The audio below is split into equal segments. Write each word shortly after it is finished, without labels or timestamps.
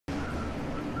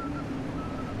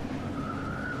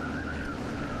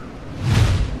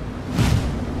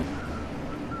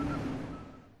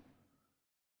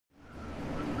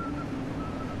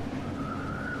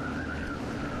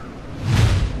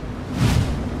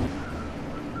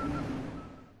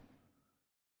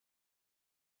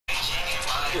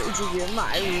To get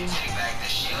my room.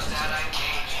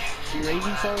 You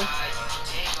raging, fella?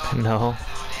 No.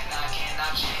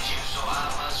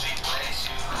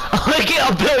 Look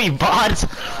at Billy bots.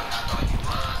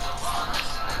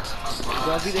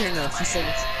 Well, I'll be there in a few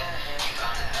seconds.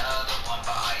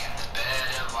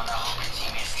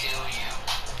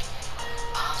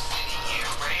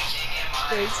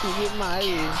 Break to get my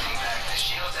room.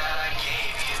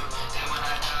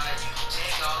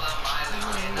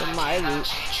 My room.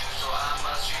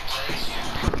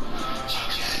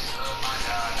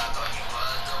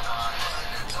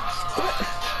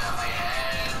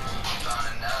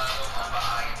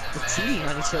 They're cheating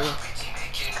on each other.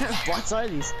 What kind of bots are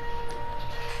these?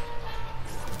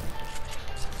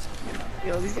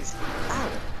 Yo, these guys. Ow.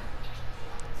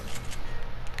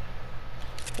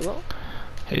 Hello?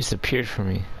 It disappeared from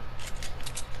me.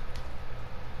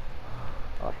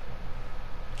 Oh.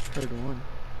 Heard one.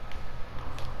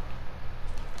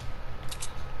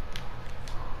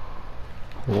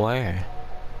 Where?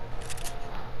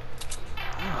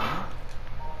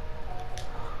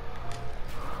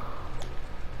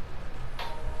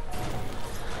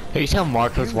 You tell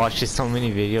Marcos watches so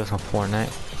many videos on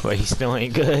Fortnite, but he still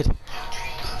ain't good.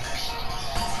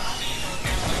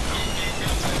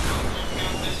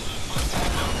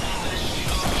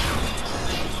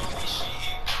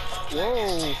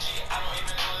 Whoa.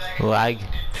 Lag.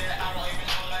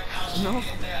 No.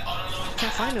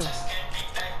 Can't find him.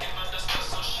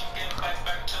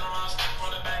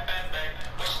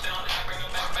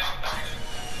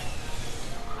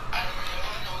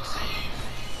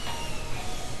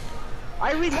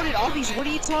 I reloaded all these. What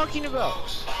are you talking about?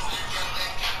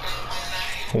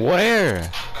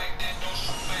 Where?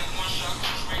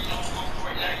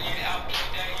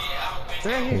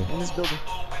 They're right here in this building.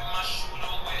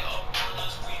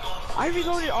 I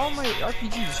reloaded all my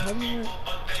RPGs. How do you?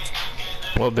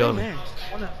 What building? Man,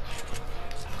 wanna...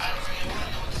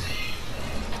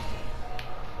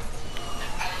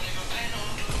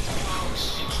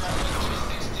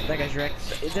 That guy's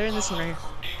wrecked. They're in this one right here.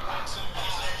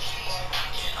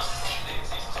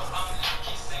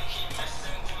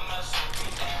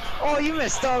 Oh, you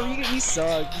messed up. You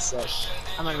suck. You suck.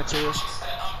 I'm out of materials.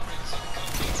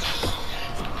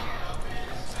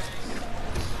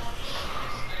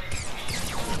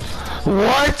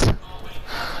 What? I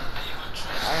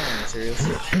don't have materials.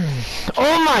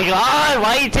 Oh my god,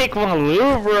 why you take my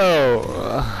loot,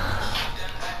 bro?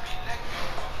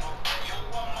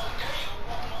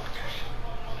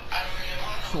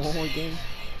 One more game.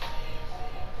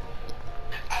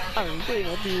 I'm putting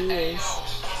up this.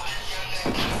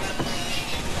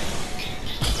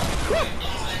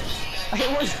 I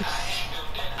was.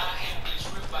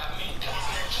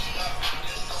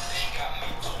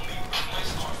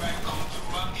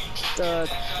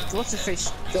 What's her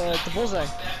face? The bullseye.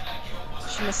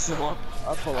 She messes up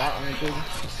a lot on the baby.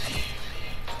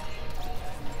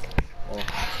 Oh,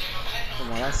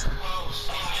 come on, that's.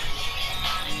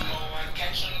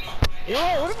 Yo,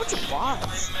 what a bunch of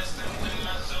bots!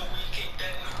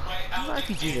 How do I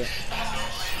could do that?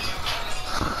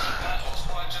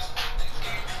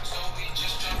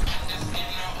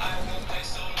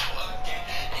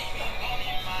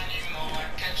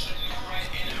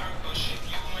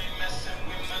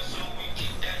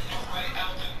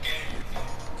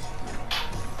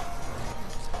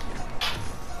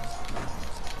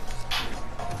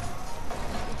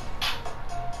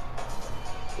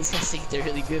 These guys think they're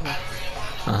really good, man.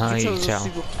 You can tell.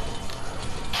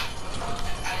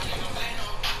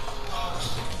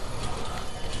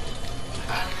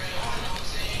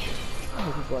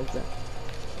 Oh, people like that.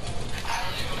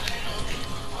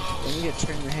 Then you gotta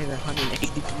turn your head 180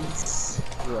 degrees.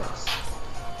 Yes.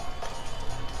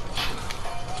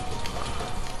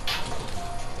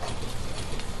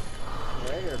 Am I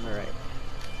right or am I right?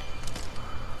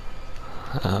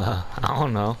 I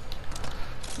don't know.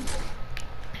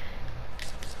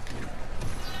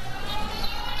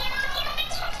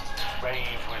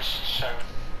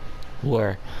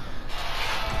 Where?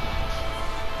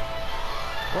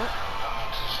 What?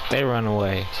 They run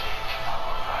away.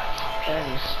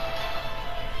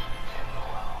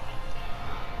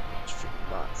 Freaking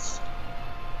bots.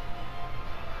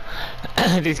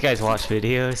 These guys watch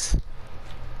videos.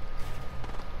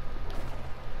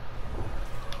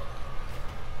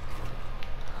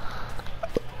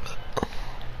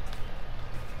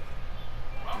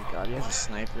 Oh my god, he has a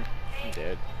sniper. I'm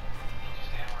dead.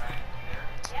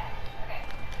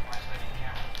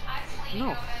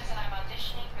 No.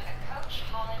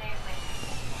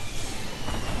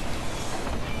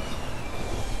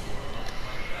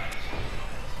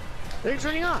 They're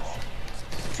turning off.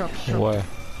 Trump. Where?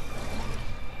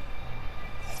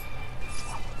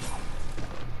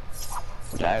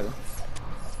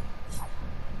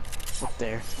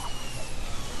 there.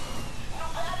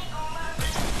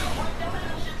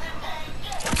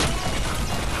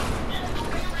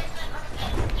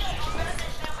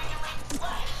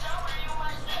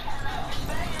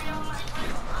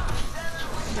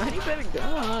 Not even better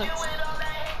guns.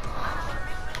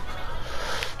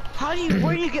 How do you?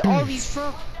 Where do you get all these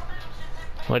from?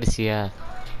 What does he have?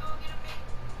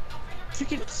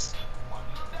 Freaking.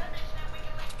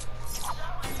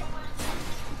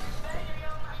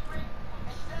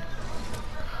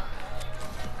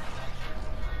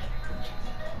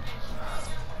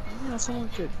 Yeah, someone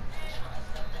could.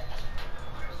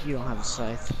 You don't have a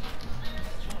scythe.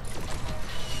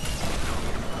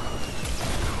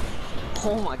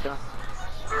 Oh my god.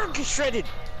 Get shredded!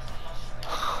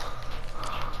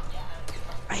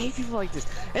 I hate people like this.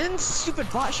 And then this stupid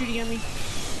bot shooting at me.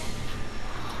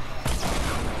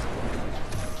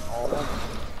 Oh.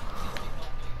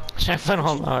 Should I put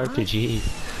on my RPGs?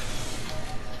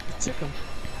 I took him.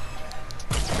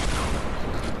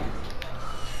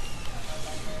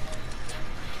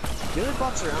 The other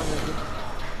bots around there.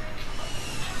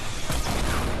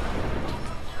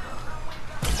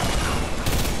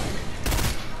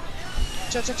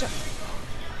 Check.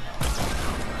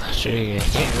 Sure, you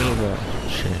can hit me, but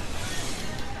sure.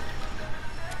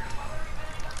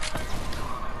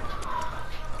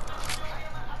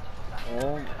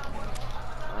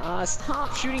 Oh.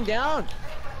 Stop shooting down.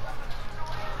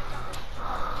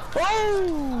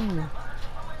 Oh!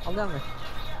 I'm down there.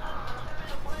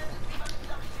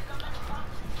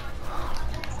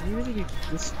 Can you really do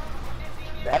this?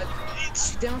 That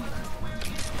shoot down?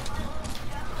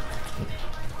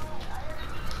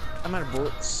 I'm out of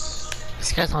bullets.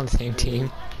 This guy's on the same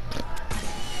team.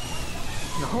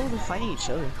 No, they're fighting each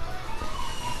other.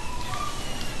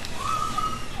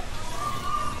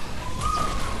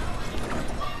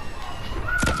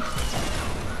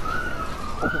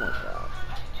 Oh my god.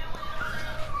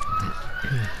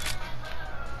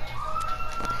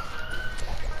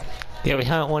 Yeah, we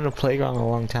haven't won a playground in a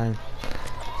long time.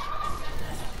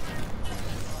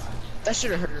 That should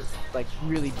have hurt like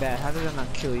really bad. How did I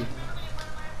not kill you?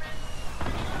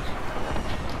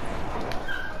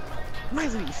 Why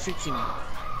are you fixing me?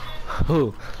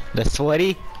 Who? The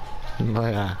sweaty?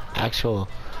 My actual.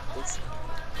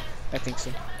 I think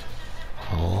so.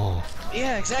 Oh.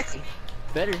 Yeah, exactly.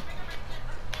 Better.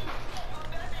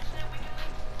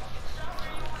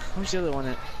 Where's the other one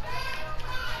at?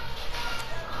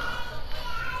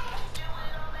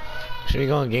 Should we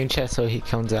go in game chat so he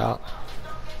comes out?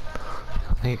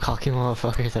 You cocky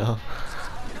motherfucker though.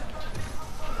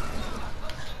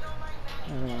 I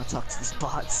don't want to talk to these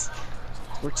bots.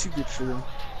 We're too good for them.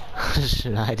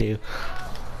 Should I do?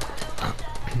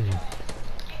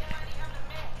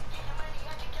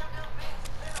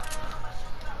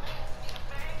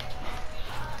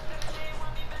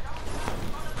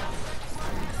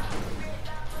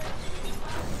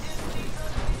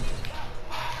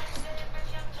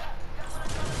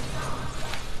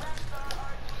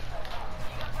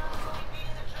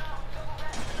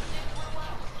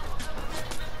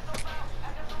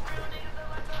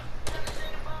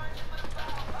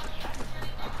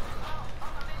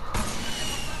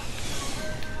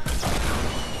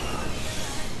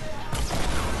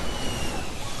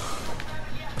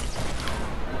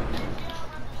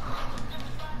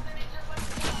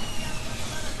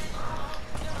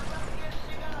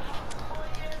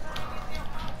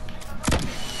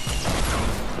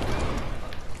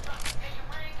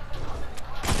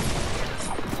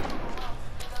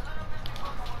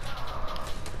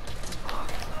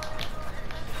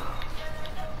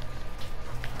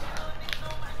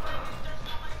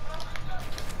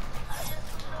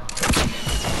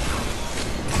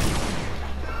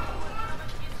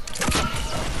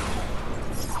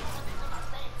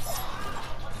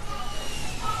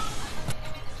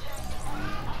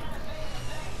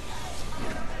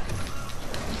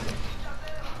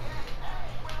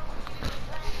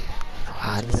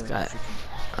 Ah, this guy.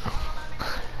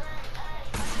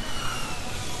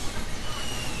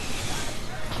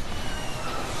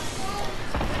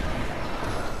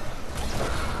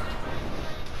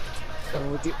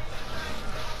 I'm with you.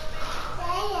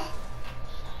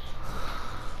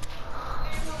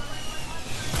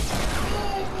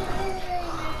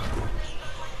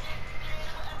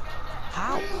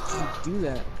 How did you do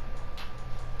that?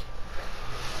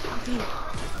 How do you...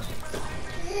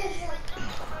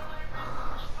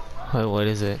 Wait, what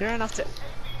is it? You ran off to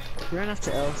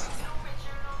L's.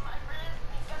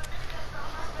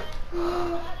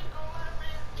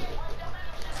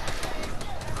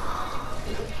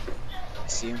 I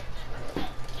see him.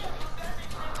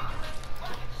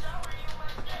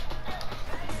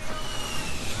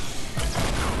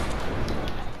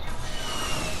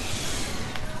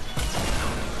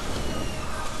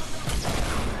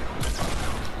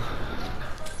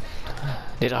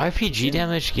 Did RPG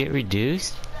damage get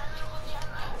reduced?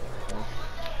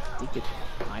 I think it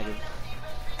might have.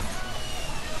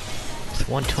 It's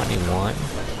 121.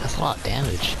 That's a lot of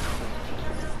damage.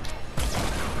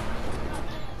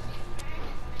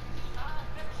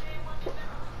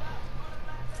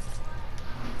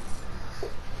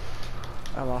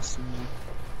 I lost him.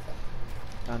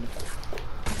 Found him.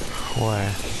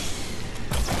 Where?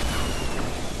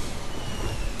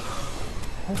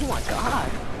 Oh my god!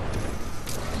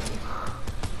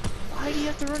 Why do you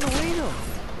have to run away though?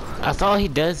 That's all he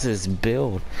does is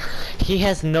build. He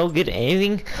has no good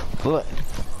aiming, but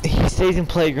he stays in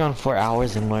playground for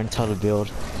hours and learns how to build.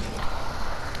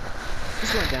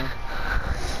 He's going down.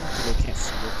 They can't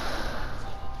see it.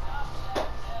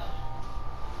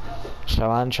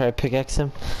 Shall I try to pickaxe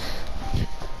him?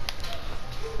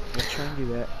 Let's try and do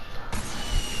that.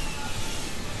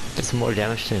 It's more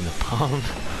damage than the palm.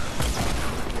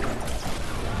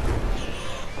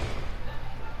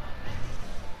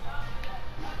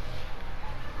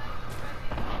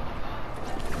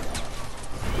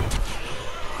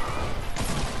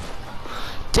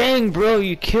 Dang, bro,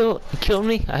 you killed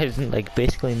me. I have like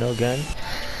basically no gun.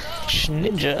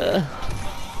 Ninja.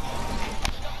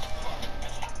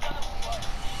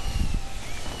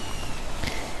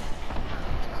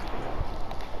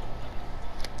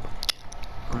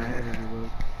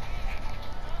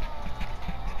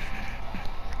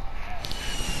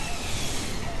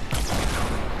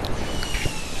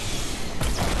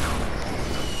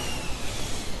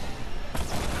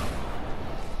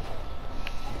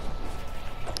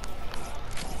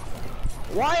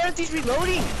 Why aren't these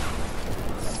reloading?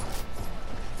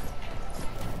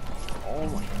 Oh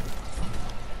my.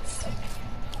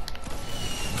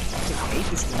 I hate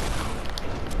this game.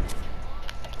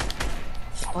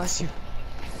 Bless you.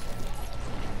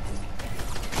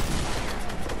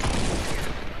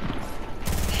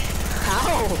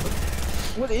 How?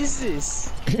 What is this?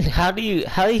 How do you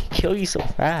kill you so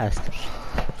fast?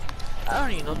 I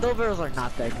don't even know. Those barrels are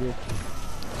not that good.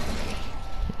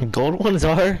 Gold ones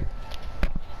are.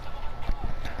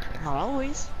 Not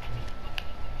always.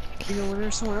 Even when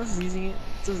there's someone else using it,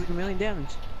 it does like a million damage.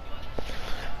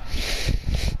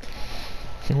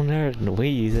 Whenever we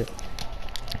use it.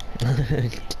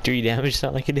 3 damage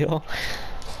sound like a deal.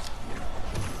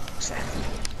 Exactly.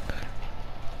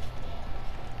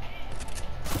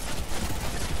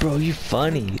 Bro, you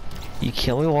funny. You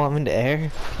kill me while I'm in the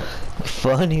air.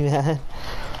 Funny, man.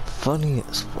 Funny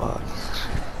as fuck.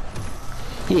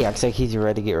 He acts like he's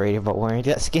ready to get ready about wearing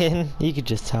that skin. You could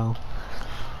just tell.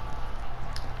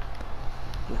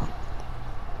 Yeah.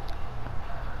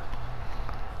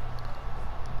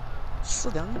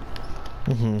 Still down there?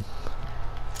 Mm-hmm.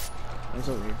 It's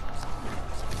over here.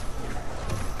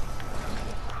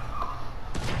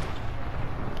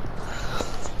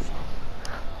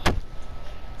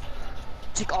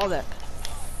 Take all that.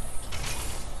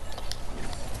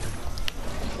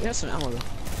 We have some ammo though.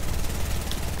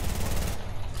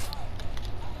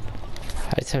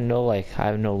 I just have no I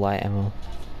have no light ammo.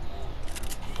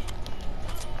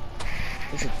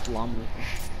 There's a bomb rifle.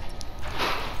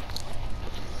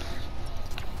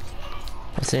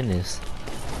 What's in this?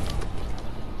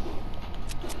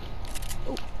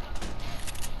 Oh.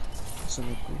 Some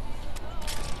liquid.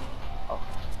 Oh.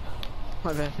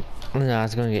 My bad. No, I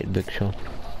was gonna get Big Show.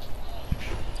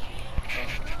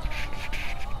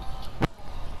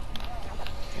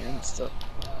 Damn, it's stuck.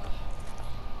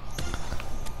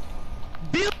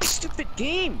 Build stupid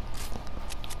game!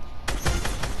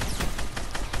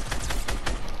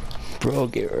 Bro,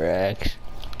 get wrecked.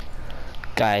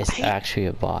 Guy's actually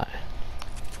a bot.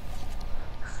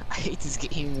 I hate this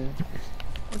game, man.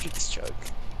 Look at this truck.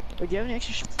 Wait, do you have any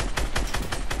extra shots?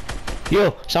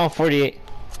 Yo, someone 48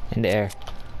 in the air.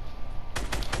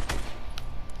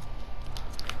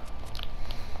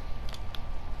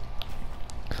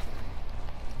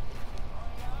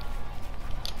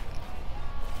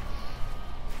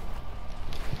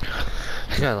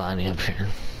 I got lining up here.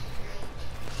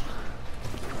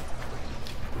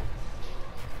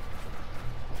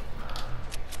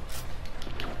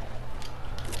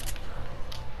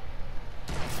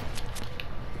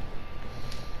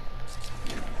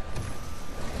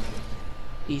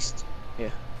 East. Yeah.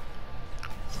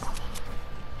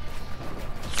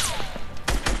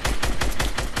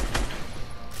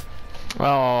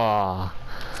 Oh,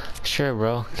 sure,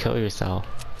 bro. Kill yourself.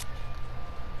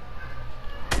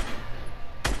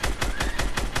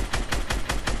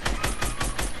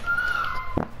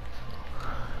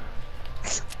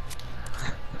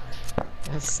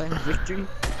 That's a sign of victory.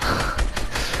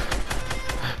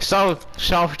 So,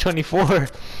 Shaw 24.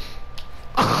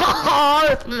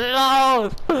 No!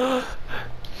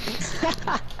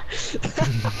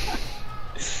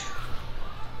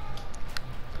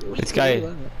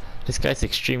 This guy's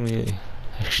extremely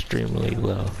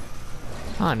low.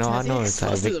 Oh no, I know it's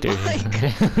Victor.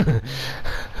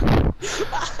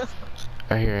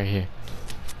 Right here, right here.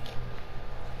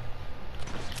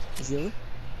 Is he over?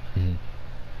 Mm-hmm.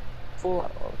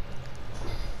 Full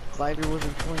glider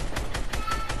wasn't point.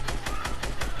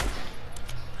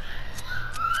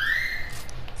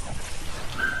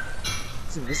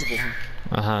 It's invisible, huh?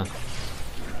 Uh-huh.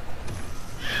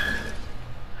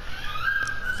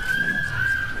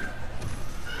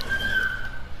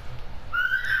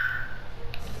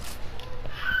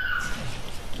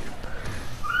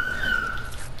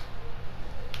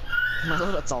 I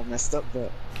know that's all messed up,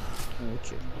 but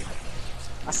okay.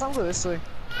 I saw him go this way.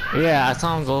 Yeah, I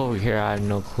saw him go over here. I have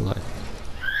no clue.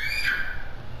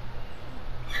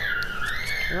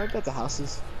 You're right at the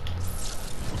houses.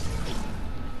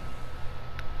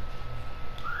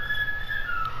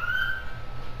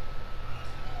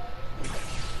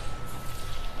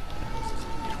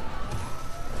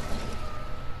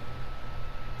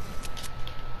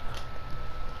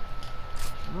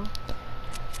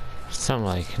 Some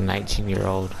like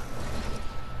 19-year-old.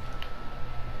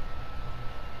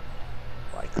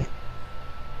 Likely.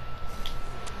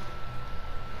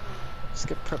 Just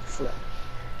get prepped for that.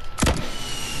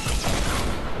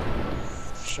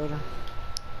 Shut up.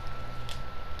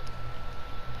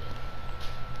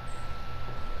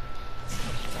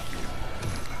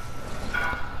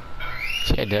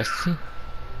 Yeah, Dusty.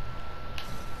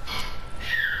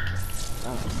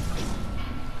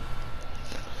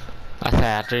 I thought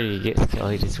after he gets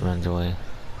killed, he just runs away.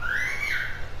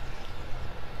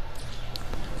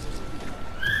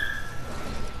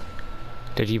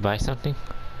 Did you buy something?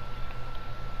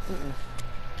 Mm-mm.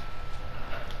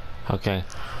 Okay.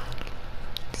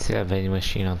 See that vending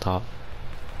machine on top?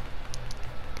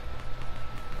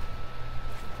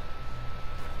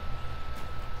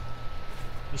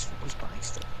 He's buying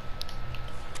stuff.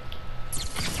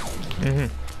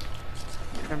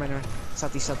 Mm-hmm. Never mind.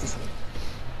 Southeast.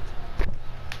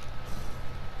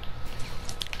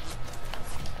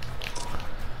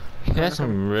 That's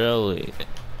some really...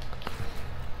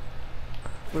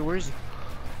 Wait, where is he?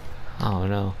 Oh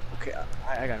no. Okay,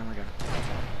 I got him.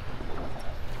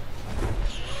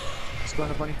 What's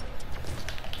going on, bunny?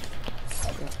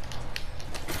 Yeah.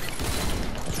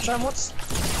 Shot him once.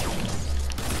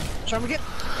 Shot him again.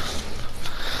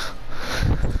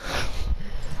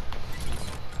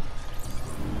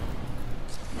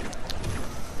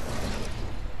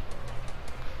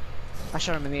 I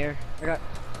shot him in the air. I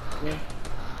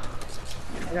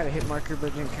got a hit marker, but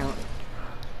it didn't count.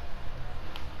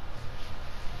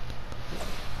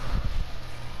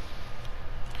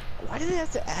 Why do they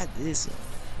have to add this?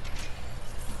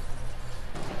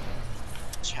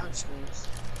 Challenge games.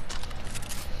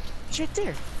 It's right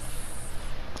there.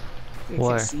 I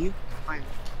Where? can't see you. Fine.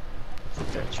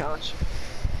 Challenge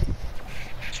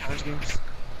games.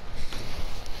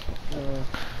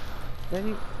 Then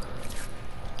you.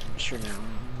 Sure now.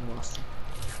 I lost him.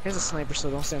 Here's a sniper, so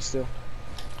don't stand still.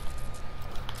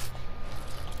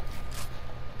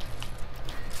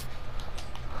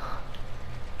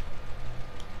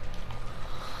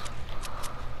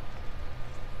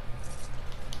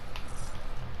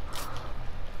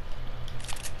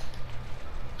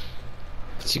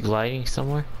 Is he gliding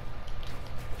somewhere?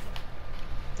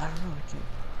 I don't know. I can't.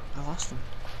 I lost him.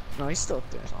 No, he's still up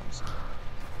there. Honestly.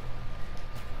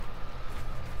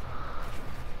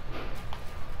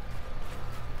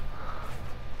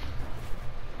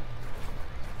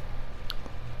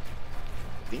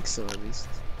 I think so, at least.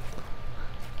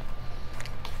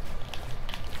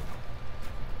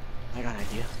 I got an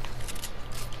idea.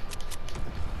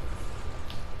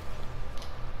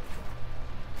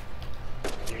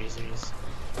 There he is.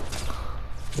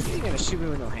 Are you gonna shoot me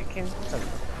with no hand cannon?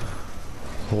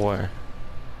 Where?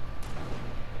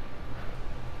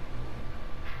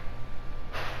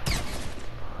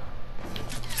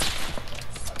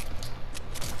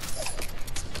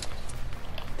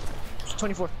 It's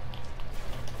 24.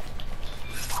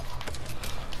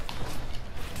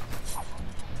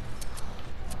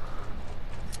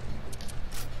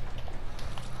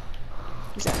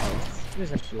 He's at health. He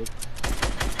doesn't have shield.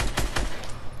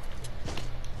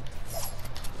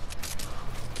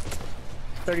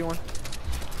 $31.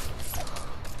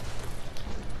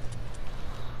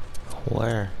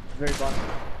 Where? Very bottom.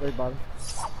 Very bottom.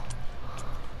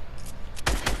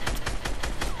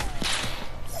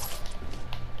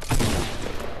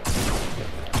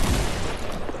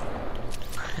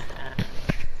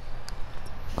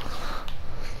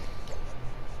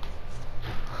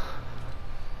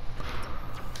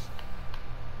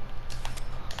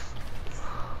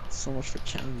 so much for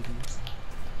challenges.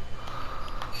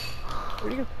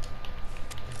 Where'd you go?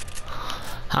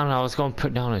 I don't know, I was going to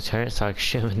put down a turret so I could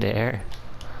shoot him in the air.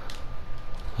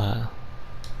 But...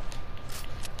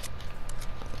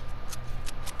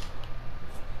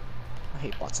 I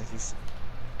hate bots like these.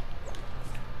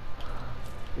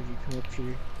 If you come up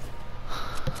here.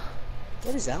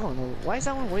 What is that one? Why is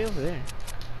that one way over there?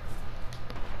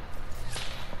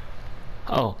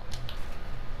 Oh.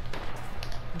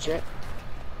 Jet.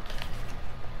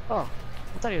 Oh,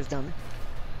 I thought he was down there.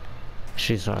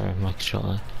 She's alright, my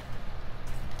controller.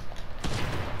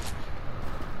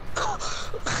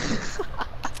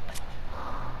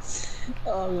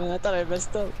 Oh man, I thought I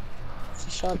messed up. She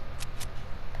shot.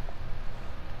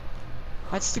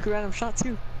 I just took a random shot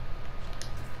too.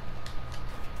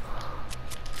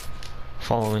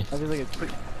 Follow me. I did like a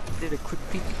quick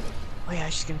peek. Oh yeah,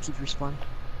 she's gonna keep respawning.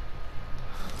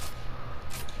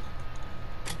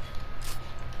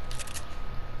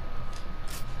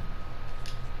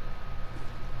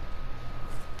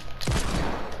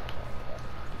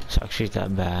 It's actually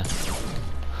that bad.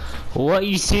 What,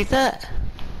 you see that?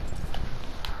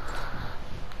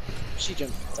 She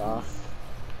jumped off.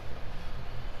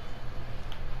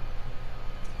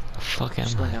 The fuck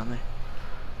She's am going I? down there.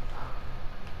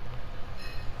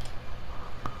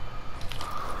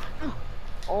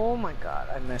 Oh my god,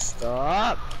 I messed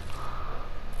up.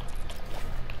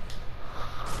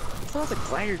 I thought the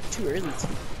glider too early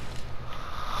too.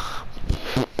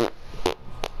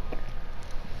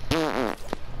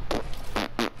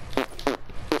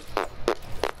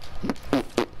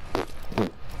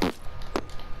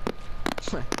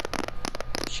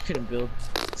 She couldn't build.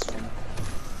 It's funny.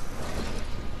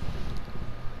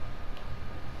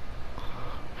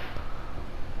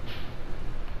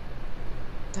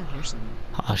 Down here somewhere.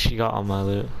 Oh, she got all my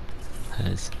loot.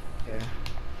 Heads. Yeah.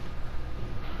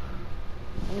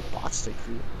 What a bot stick,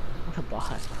 dude. What a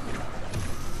bot.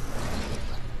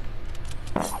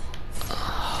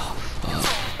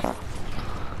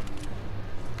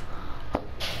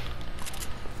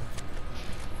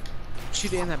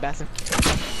 Shoot it in that bathroom.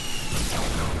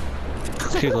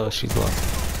 She's low, she's low.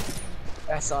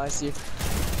 I see you.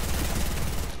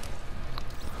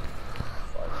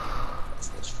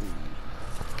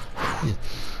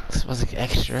 This smells like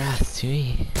extra ass to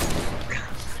me.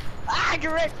 Ah,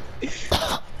 you're right!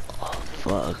 Oh,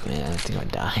 fuck, man. I think I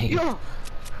died. Yo!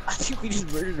 I think we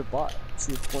just murdered a bot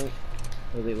to the point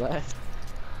where they left.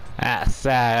 That's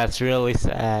sad. That's really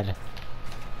sad.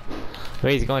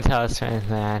 But he's going to tell his friends,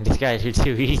 man, these guys are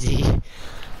too easy.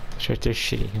 Sure, they're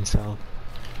shitting himself.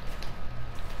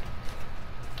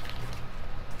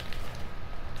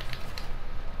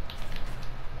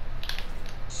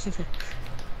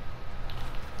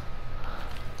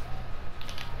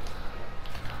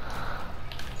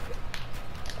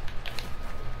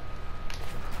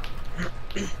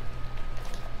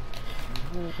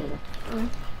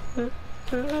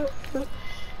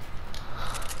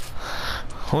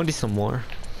 I want to do some more.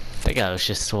 That guy was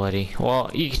just sweaty.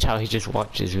 Well, you can tell he just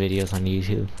watched his videos on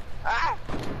YouTube. Ah!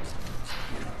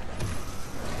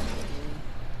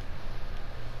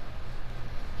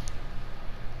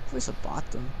 Where's a bot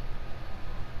though?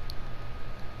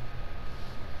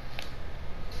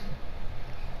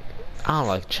 I don't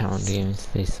like challenge games,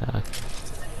 they suck.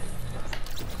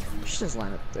 You should just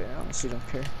line up there, I honestly don't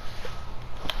care.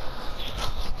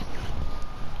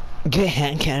 Get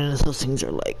hand cannons, those things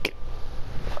are like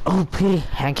OP.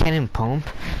 Hand cannon pump.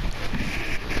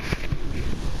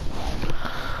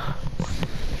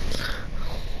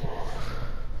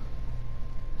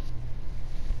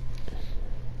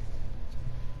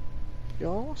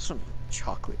 Yo, I want some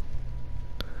chocolate.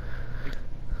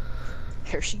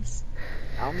 Hershey's?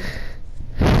 Almond?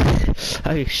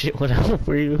 Oh shit, what else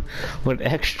for you? What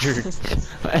extra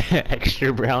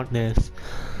extra brownness?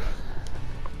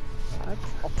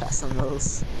 I'll pass on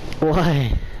those.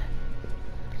 Why?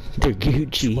 They're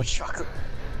Gucci. What chocolate?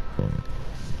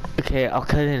 Okay, I'll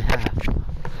cut it in half.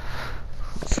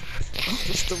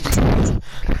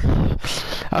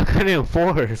 I'll cut it in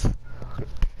fours.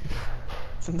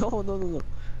 No.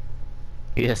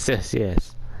 Yes, yes,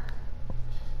 yes.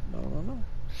 No.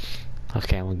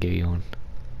 Okay, I'm gonna give you one.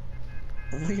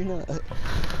 No, you're not.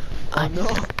 I No.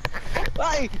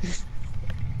 Why?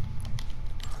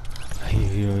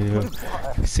 Yo.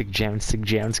 Sick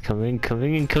jams, come in.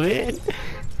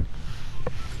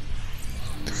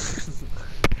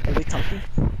 Are they talking?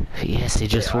 Yes, they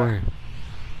just were.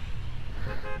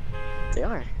 They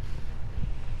are.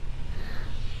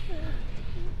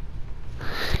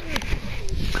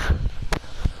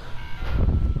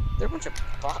 They're a bunch of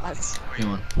bots. Where you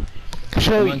want?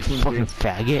 Show you fucking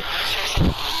faggot.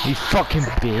 You fucking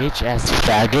bitch ass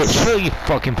faggot. Show you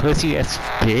fucking pussy ass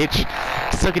bitch.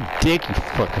 Suck a dick, you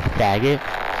fucking faggot.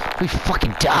 We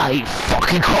fucking die, you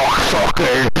fucking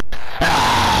cocksucker.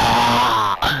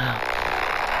 Ah!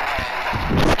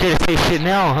 Scared to say shit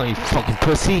now, huh, you fucking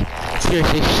pussy? Scared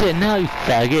to say shit now, you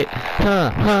faggot?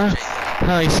 Huh?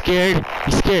 You scared?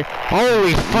 You scared?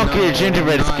 Holy fuck, you're a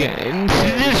gingerbread skin.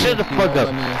 Shut the fuck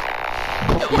up.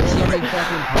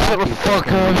 Shut the fuck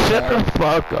up, shut the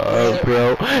fuck up,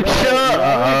 bro. Shut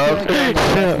up.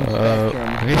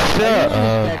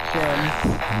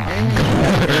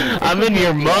 I'm in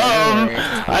your mom.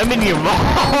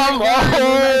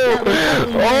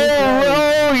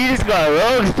 Oh, you just got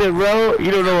roasted, bro.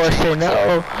 You don't know what to say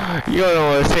now. You don't know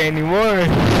what to say anymore.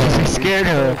 You're scared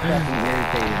of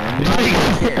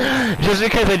just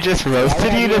because I just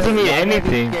roasted you doesn't mean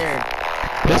anything.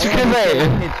 Just because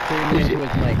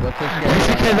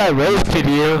I roasted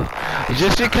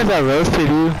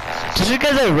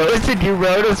you,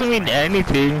 bro, doesn't mean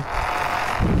anything.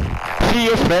 See,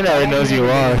 your friend already knows you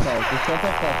lost. I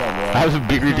have a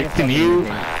bigger dick than you.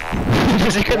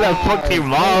 Just because I fucked your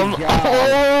mom.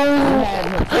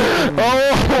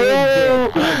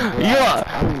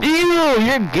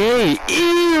 You're gay.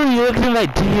 Ew, you look at my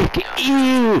dick.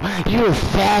 Ew, you're a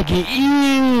faggot.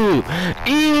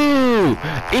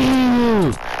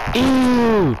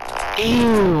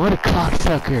 Ew, what a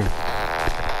cocksucker.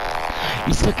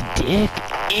 You suck a dick.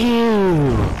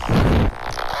 Ew.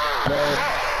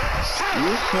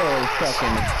 You feel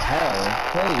fucking hell.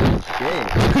 Holy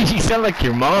shit. You sound like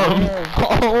your mom.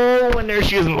 Oh, and there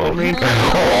she was moaning. What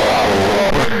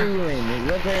are you doing?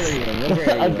 What grade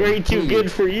are you? A grade too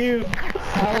good for you.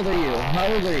 How old are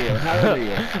you?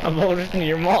 I'm older than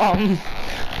your mom.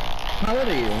 How old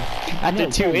are you? After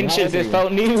 2 inches, it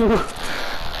felt new.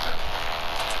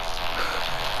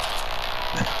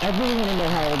 I really want to know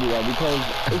how old you are, because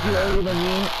if you're older than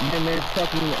me, then there's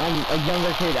fucking, a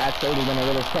younger kid acts older than a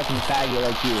little fucking faggot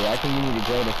like you. I think you need to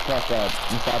grow the fuck up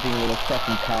and stop being a little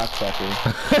fucking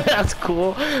cocksucker. That's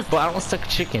cool, but I don't suck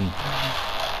chicken.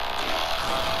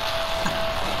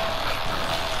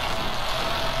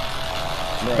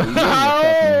 Bro, you gave me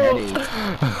a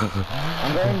fucking headache.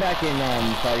 I'm going back in,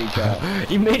 party trap.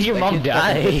 You made your mom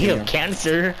die of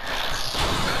cancer.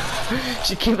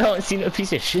 She came out and seen a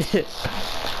piece of shit.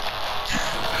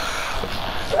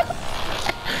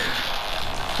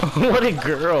 What a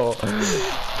girl.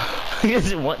 He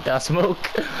doesn't want that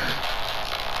smoke.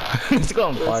 Let's go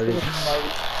and party.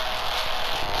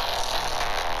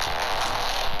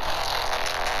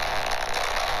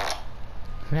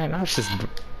 Man, I was just...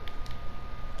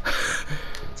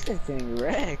 This guy's getting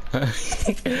wrecked.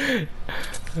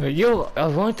 Yo, I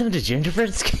want them to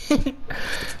gingerbread skin?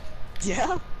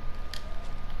 Yeah?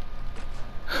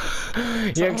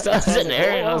 Yeah, cause I was in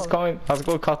there and I was going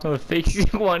to call them a fake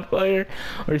season 1 player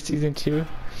or season 2.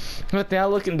 But then I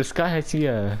look in the sky, I see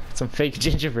some fake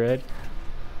gingerbread.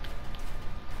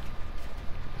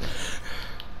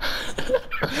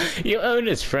 You own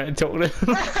his friend told him.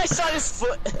 I saw his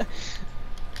foot.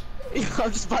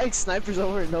 I'm just buying snipers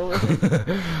over and over.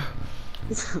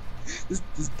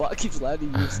 this bot keeps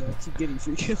landing you, so I keep getting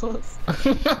free kills.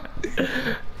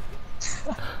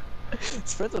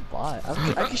 Spread the bot.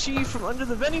 I can shoot you from under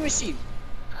the vending machine.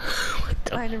 What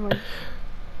the? Never mind.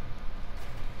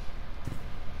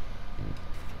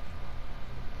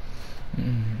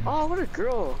 Oh, what a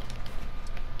girl.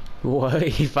 What?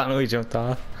 He finally jumped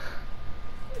off.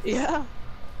 Yeah.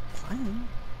 Fine.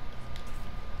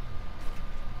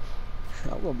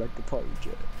 I'm going back to party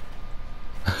jet.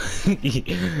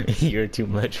 You're too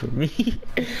much for me.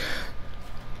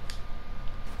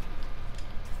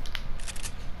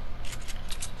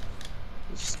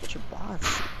 Just a bunch of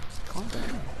bots. Calm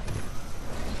down.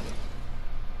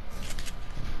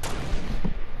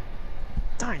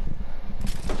 Darn.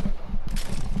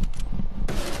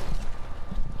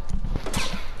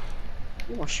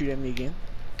 You won't shoot at me again.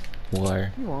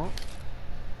 Where? You won't.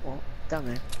 Well, down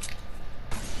there.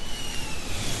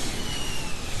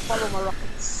 Follow my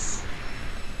rockets.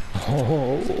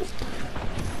 Oh.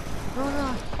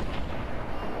 No.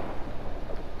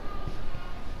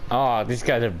 Oh, these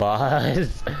guys are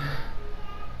bots.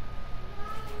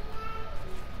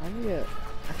 I need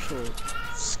actual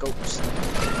scopes.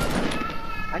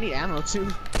 I need ammo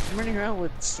too. I'm running around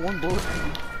with one bullet.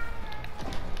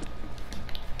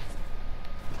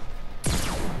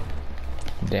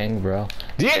 Dang, bro.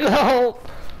 Diego!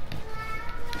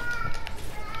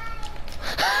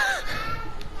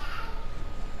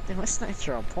 Damn, my snipes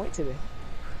are on point today.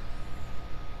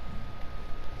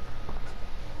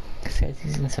 This guy's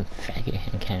using some faggot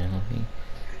hand cannon on me.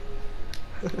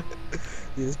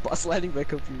 This boss landing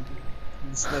back up here.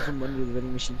 And snipe him under the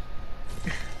vending machine.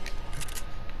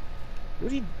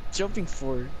 What are you jumping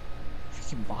for?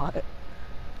 Freaking bot.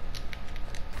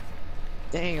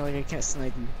 Dang, like I can't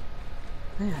snipe you.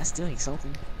 Man, that's doing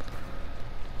something.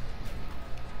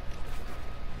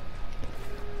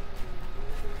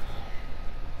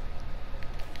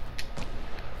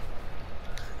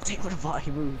 Dang, what a bot,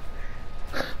 he moved.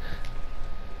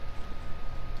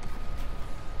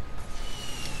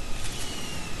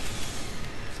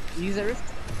 Use that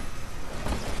rift.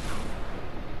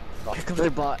 Oh, here comes their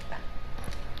bot. I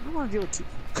don't want to deal with two.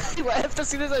 He laughed as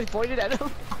soon as I pointed at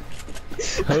him.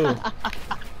 Who?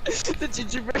 The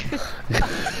gingerbread.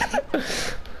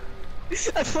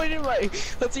 I pointed my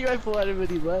let's see rifle at him and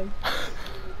he laughed.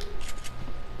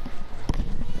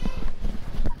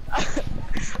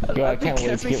 Yo, I can't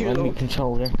wait to get my new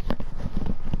controller.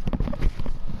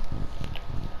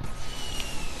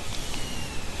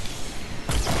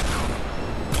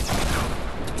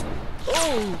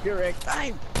 Oh, you're wrecked.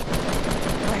 I'm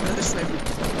another sniper.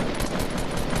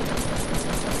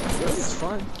 This is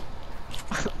fun.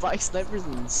 Buy snipers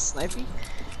and sniping.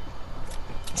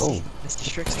 Oh. Mr.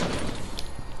 Strickster.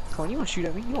 Come on, you wanna shoot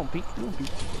at me? You won't peek. You won't peek.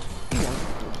 You won't.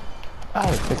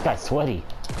 Oh, this guy's sweaty.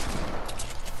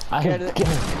 I Get it.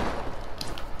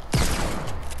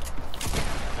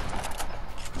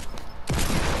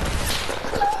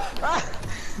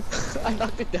 I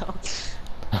knocked it down.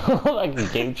 Like the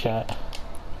game chat.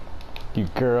 You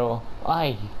girl.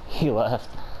 He left.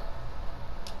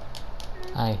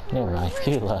 Never mind,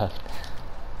 he left.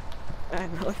 Man,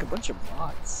 we're like a bunch of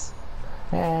bots.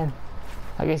 Man,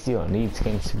 I guess you don't need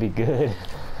skins to be good.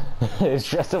 It's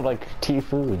dressed up like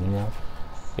Tifu, you know?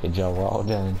 Good job, well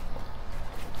done.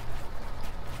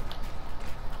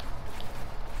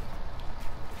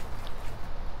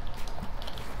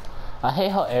 I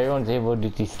hate how everyone's able to do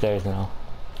these stairs now.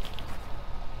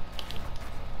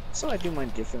 So I do mine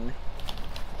differently.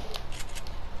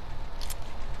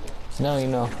 No, you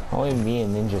know, only me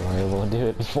and Ninja were able to do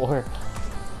it before.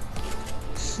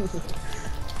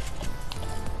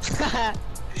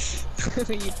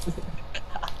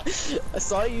 I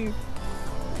saw you.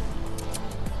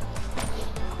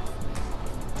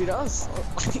 Dude, I was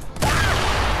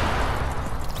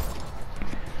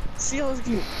see how I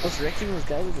was wrecking those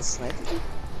guys with a sniper?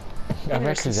 I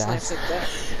wrecked his ass. Like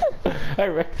that. I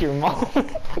wrecked your mom.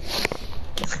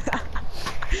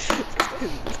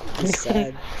 It's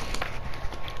sad.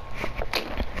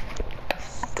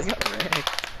 They got wrecked.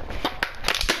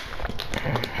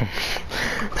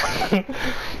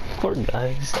 Poor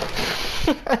guys.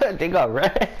 They got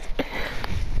wrecked.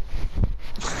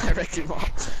 I wrecked your mom.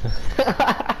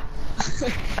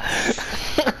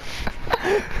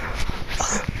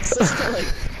 So like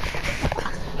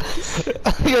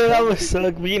Yo, that would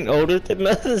suck being older than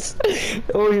us.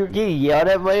 Oh, you're getting yelled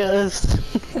at by us.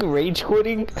 Rage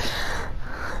quitting.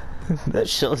 That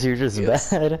shows you're just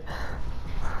bad.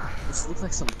 this looks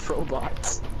like some pro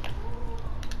bots.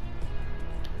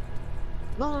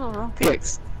 No, wrong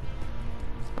picks.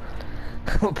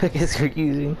 What pickaxe are you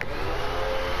using?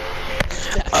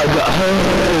 I got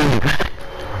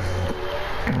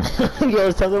her.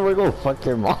 Yo, tell them we're gonna fuck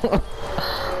your mom.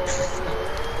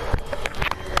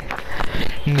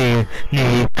 No.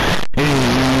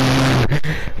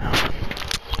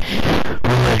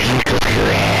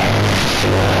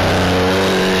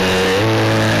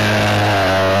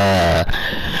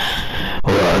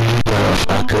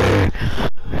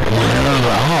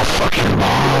 I'll fuck your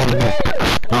mom.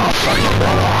 I'll fuck your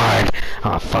mom hard.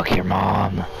 I'll fuck your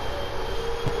mom.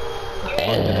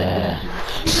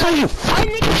 So you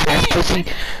fucking ass pussy.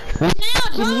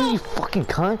 What you fucking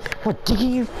cunt? What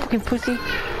digging you fucking pussy? You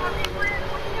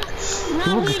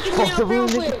fucking fucked up little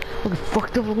nigga. Fucking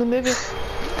fucked up little nigga.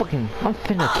 Fucking, I'm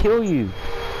finna kill you.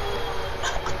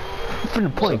 I'm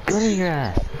finna point a gun in your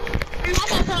ass.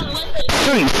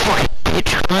 Sure you fucking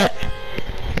bitch cunt.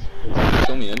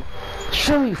 Fill me in.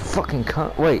 Sure you fucking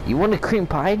cunt. Wait, you want a cream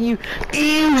pie in you?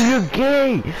 Ew, you're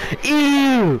gay.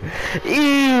 Ew.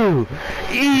 Ew.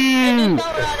 Ew.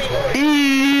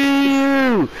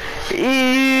 Ew.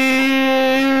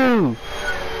 Ew.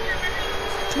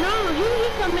 No, you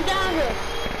coming down here.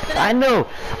 I know.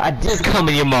 I did come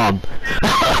in your mom.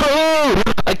 Oh,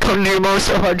 I come near your mom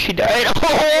so hard she died. Oh.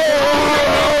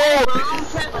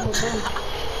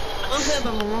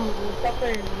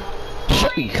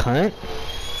 Shut you cunt.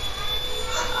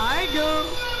 I do.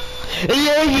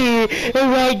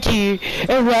 Alright, dude.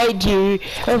 Alright, dude.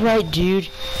 Alright, dude.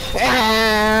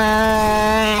 Ah,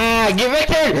 get back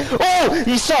there! Oh,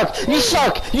 you suck! You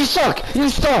suck! You suck! You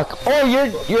suck! Oh,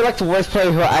 you're like the worst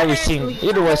player who I've ever seen.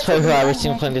 You're the worst player who I've ever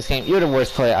seen playing this game. You're the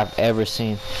worst player I've ever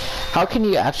seen. How can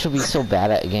you actually be so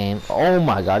bad at a game? Oh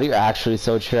my god, you're actually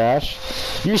so trash.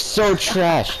 You're so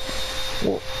trash.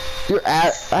 You're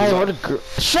at. I want to.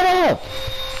 Shut up!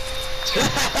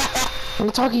 I'm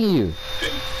not talking to you.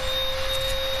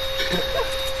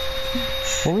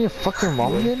 Want me to fuck your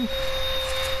mom again?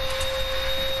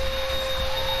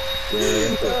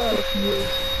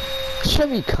 Shut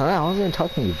me, cunt. I wasn't even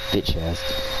talking to you, bitch ass.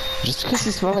 Just because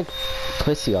you smell like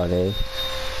pussy all day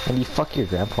and you fuck your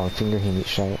grandpa and finger him each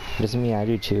shot doesn't mean I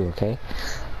do too, okay?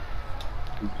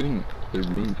 They're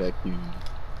being vacuumed.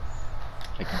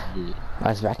 I can hear it. I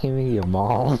was vacuuming your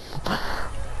mom.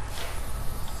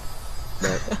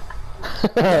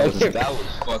 That was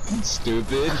fucking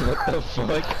stupid. What the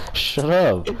fuck? Shut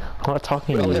up. I'm not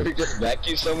talking to I'll you. never just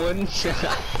vacuum someone.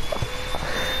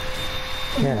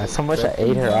 Yeah, so much I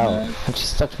ate her out and she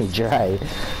sucked me dry.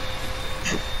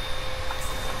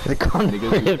 The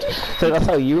condom ripped, so that's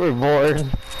how you were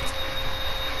born.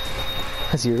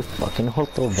 Cause you're a fucking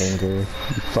hoto banger. You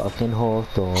fucking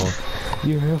hoto.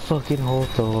 You're a fucking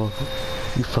hoto.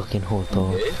 You fucking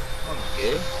hoto.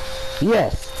 Okay.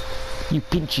 Yes! You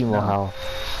pinchy mohau.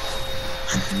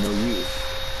 No, you.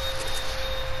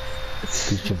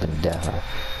 Pinche pendeja.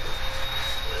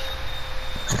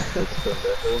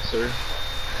 Sir.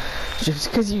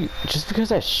 Just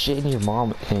because I shit in your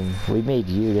mom and we made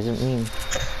you doesn't mean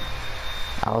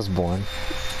I was born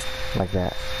like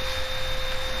that.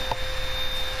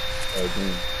 Oh,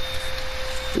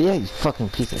 Yeah, you fucking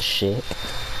piece of shit.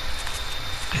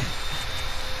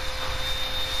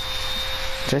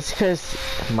 Just because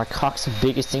my cock's the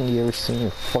biggest thing you ever seen in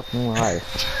your fucking life.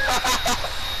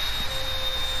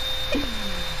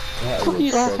 Fuck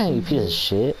you laughing at, you piece of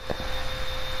shit.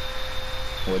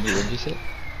 What did you say?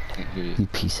 Can't hear you. You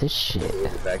piece of shit.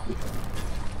 Vacuum.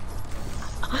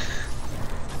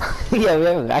 Yeah, we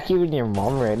have a vacuum in your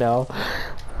mom right now.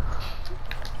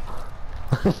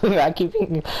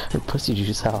 Vacuuming her pussy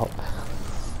juice out.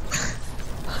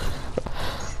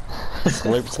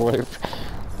 Slurp, slurp.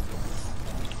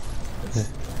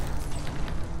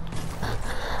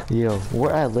 Yo,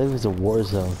 where I live is a war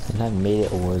zone, and I made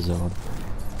it a war zone.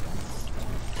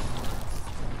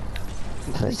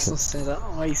 That makes no sense. I don't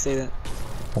know why you say that.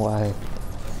 Why?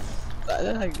 I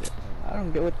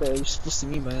don't get what you're supposed to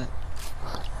mean by that.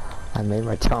 I made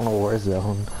my town a war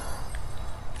zone.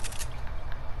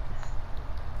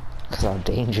 Cause how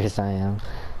dangerous I am.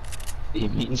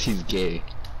 It means he's gay.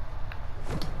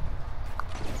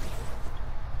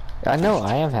 I know,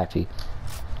 I am happy.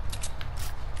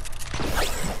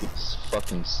 He's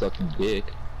fucking sucking dick.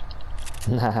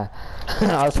 Nah,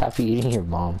 I was happy eating your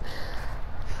mom.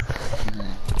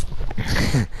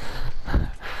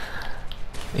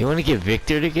 You wanna get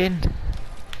Victored again?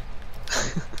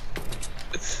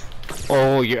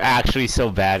 Oh, you're actually so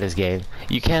bad at this game.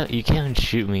 You can't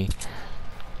shoot me.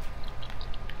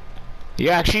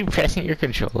 You're actually pressing your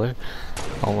controller?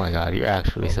 Oh my god, you're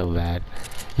actually so bad.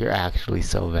 You're actually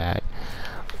so bad.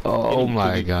 Oh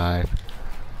my god.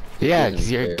 Yeah,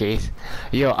 cause you're gay.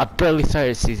 Yo, I barely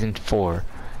started season 4.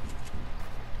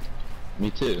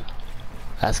 Me too.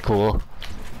 That's cool.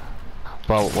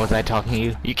 Well, was I talking to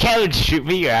you? You can't even shoot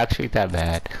me, you're actually that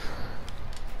bad.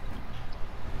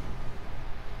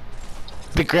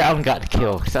 The ground got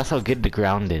killed, cause that's how good the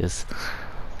ground is.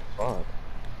 Fuck.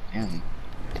 Damn.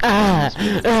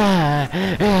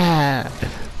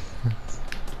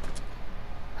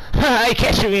 You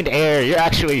can't shoot me in the air, you're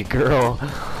actually a girl.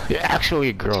 You're actually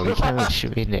a girl, you can't even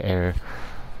shoot me in the air.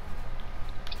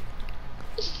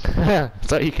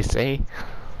 That's all you can say.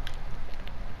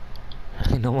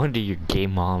 No wonder your gay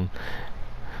mom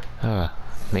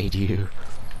made you.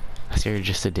 So you're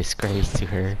just a disgrace to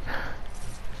her.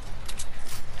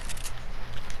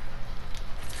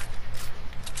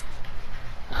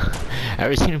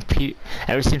 Ever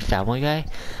seen Family Guy?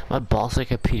 My balls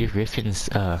like a Peter Griffin's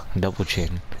double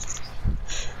chin.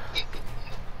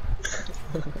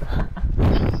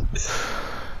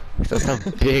 That's how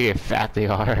big and fat they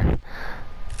are.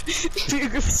 Peter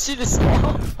Griffin's shit is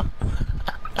small.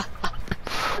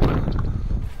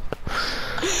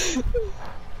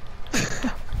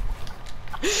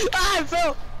 Ah, I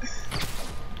fell!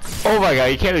 Oh my god,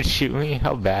 you can't even shoot me?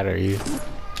 How bad are you?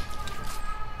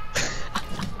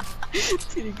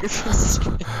 Peter Griffin's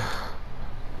shit.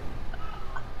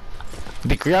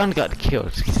 The ground got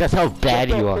killed. That's how bad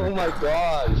you are. Oh my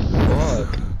god.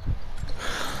 Fuck.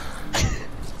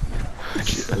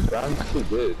 Brown's too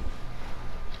good.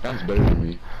 Brown's better than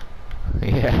me.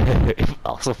 Yeah,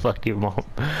 also fuck your mom.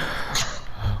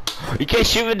 You can't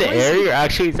shoot in the air, you're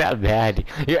actually that bad.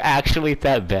 You're actually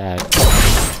that bad.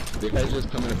 The guys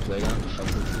just come in and play on.